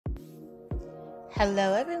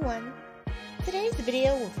Hello everyone! Today's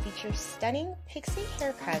video will feature stunning pixie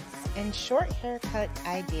haircuts and short haircut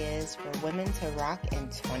ideas for women to rock in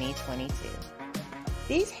 2022.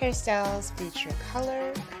 These hairstyles feature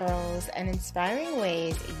color, curls, and inspiring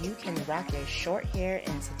ways you can rock your short hair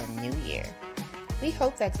into the new year. We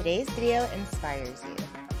hope that today's video inspires you.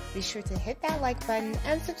 Be sure to hit that like button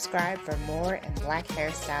and subscribe for more and black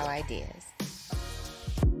hairstyle ideas.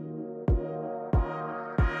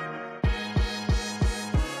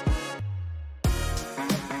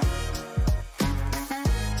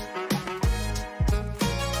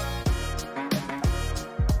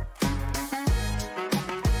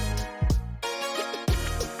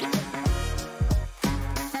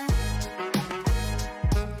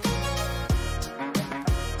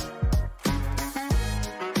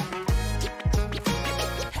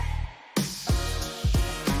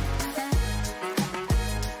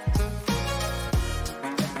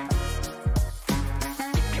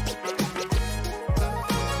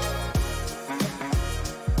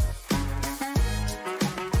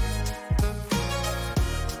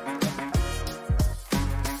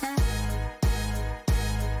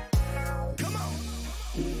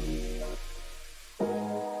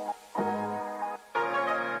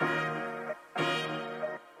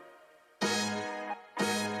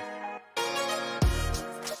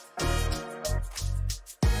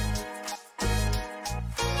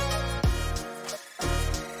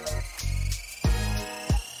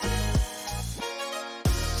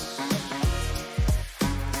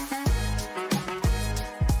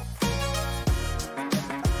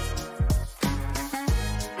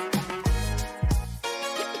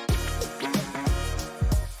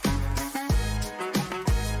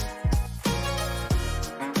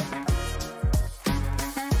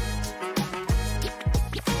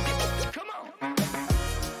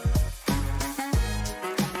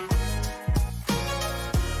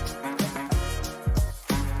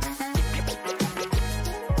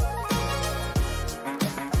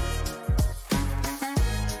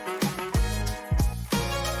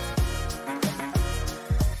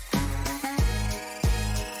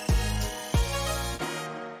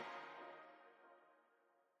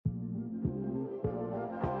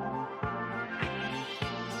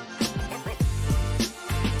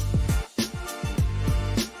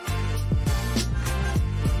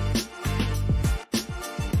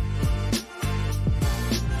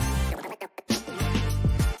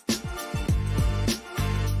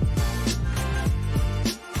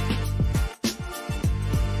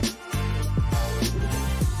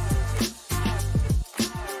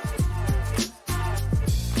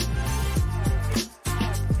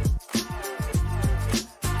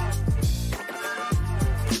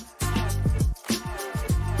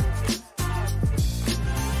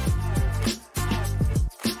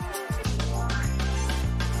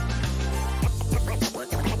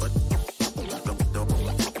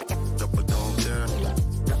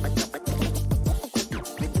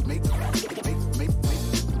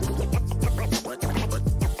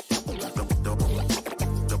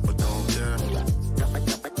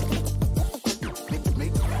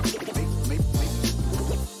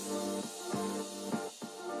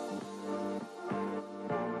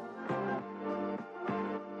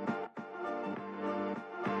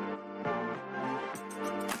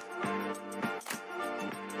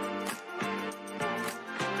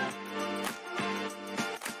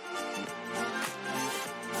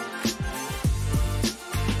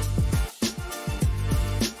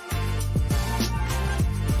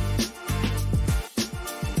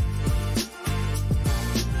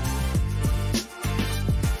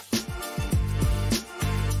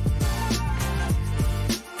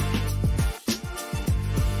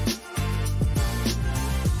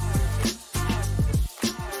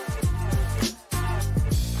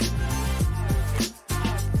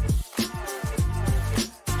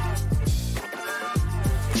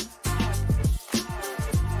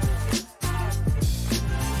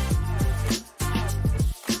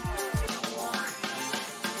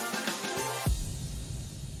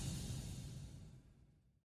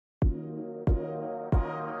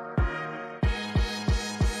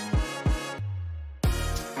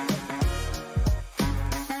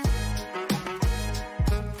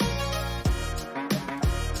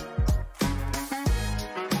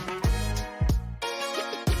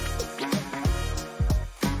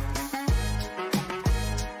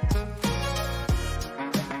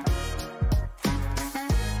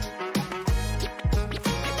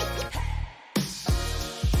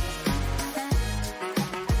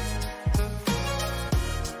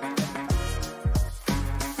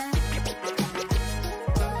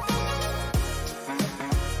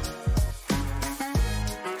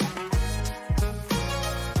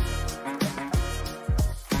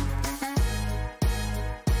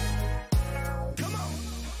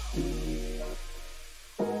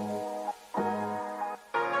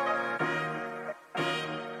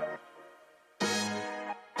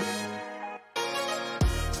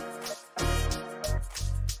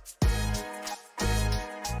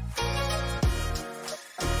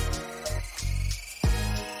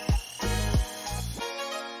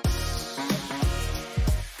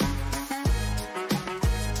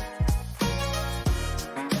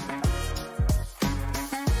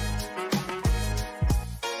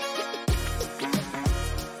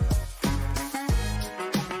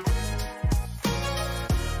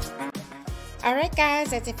 Alright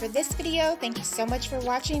guys, that's it for this video. Thank you so much for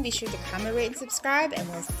watching. Be sure to comment, rate, and subscribe, and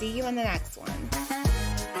we'll see you in the next one.